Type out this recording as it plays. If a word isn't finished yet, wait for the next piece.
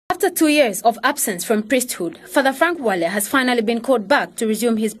After 2 years of absence from priesthood, Father Frank Wale has finally been called back to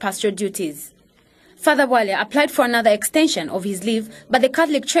resume his pastoral duties. Father Wale applied for another extension of his leave, but the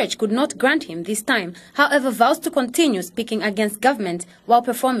Catholic Church could not grant him this time, however vows to continue speaking against government while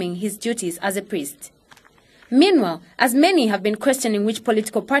performing his duties as a priest. Meanwhile, as many have been questioning which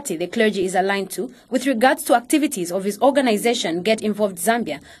political party the clergy is aligned to with regards to activities of his organization Get Involved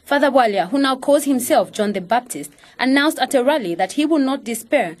Zambia, Father Wale, who now calls himself John the Baptist, announced at a rally that he will not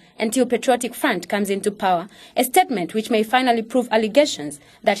despair until Patriotic Front comes into power, a statement which may finally prove allegations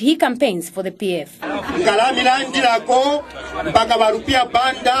that he campaigns for the PF.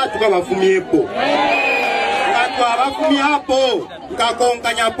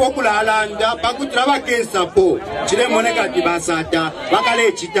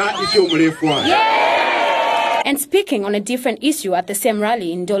 And speaking on a different issue at the same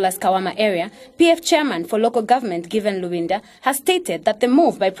rally in Dola's Kawama area, PF chairman for local government Given Lubinda has stated that the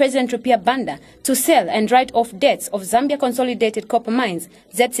move by President Rupia Banda to sell and write off debts of Zambia Consolidated Copper Mines,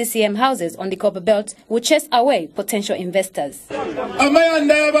 ZCCM houses on the copper belt, will chase away potential investors.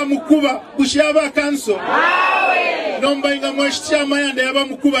 Nombainga mwashtia mayanda yaba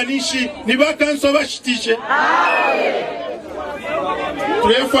mukuba nishi nibakanso bashitishe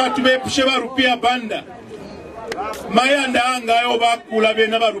tulefa tubepushe barupia Banda mayanda anga yo bakula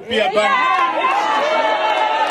bena barupia Banda.